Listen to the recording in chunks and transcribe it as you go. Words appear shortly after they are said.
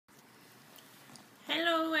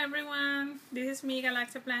this is me,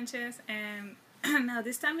 Galaxia Planchez, and now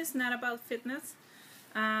this time it's not about fitness.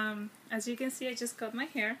 As you can see, I just cut my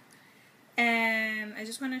hair, and I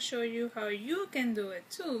just want to show you how you can do it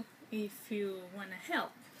too if you want to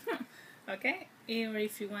help. Okay, or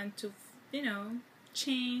if you want to,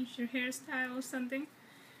 change your hairstyle or something.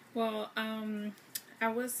 Well, I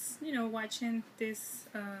was, watching this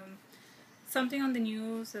something on the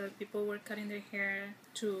news. People were cutting their hair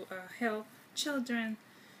to help children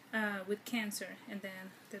with cancer, and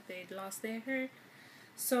then that they lost their hair.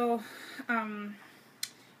 So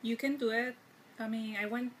you can do it. I mean, I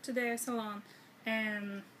went to the salon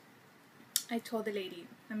and I told the lady,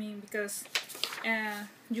 because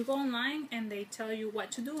you go online and they tell you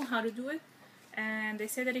what to do, how to do it, and they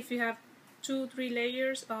say that if you have 2-3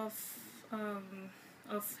 layers of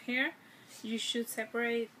hair, you should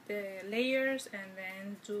separate the layers and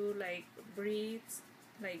then do like braids,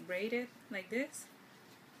 like braid it like this.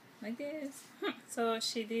 So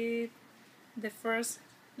she did the first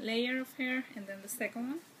layer of hair and then the second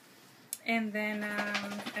one, and then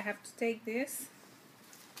I have to take this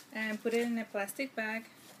and put it in a plastic bag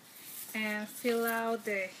and fill out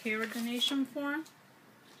the hair donation form,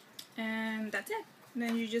 and that's it.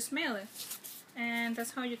 Then you just mail it, and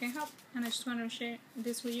that's how you can help. And I just want to share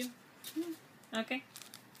this with you. Okay,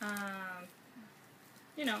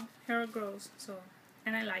 hair grows, so,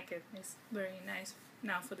 and I like it. It's very nice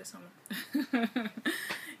now for the summer.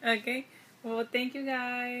 Okay, well, thank you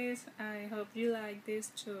guys. I hope you like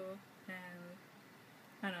this too, and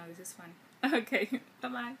I know this is funny. Okay, bye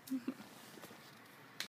bye.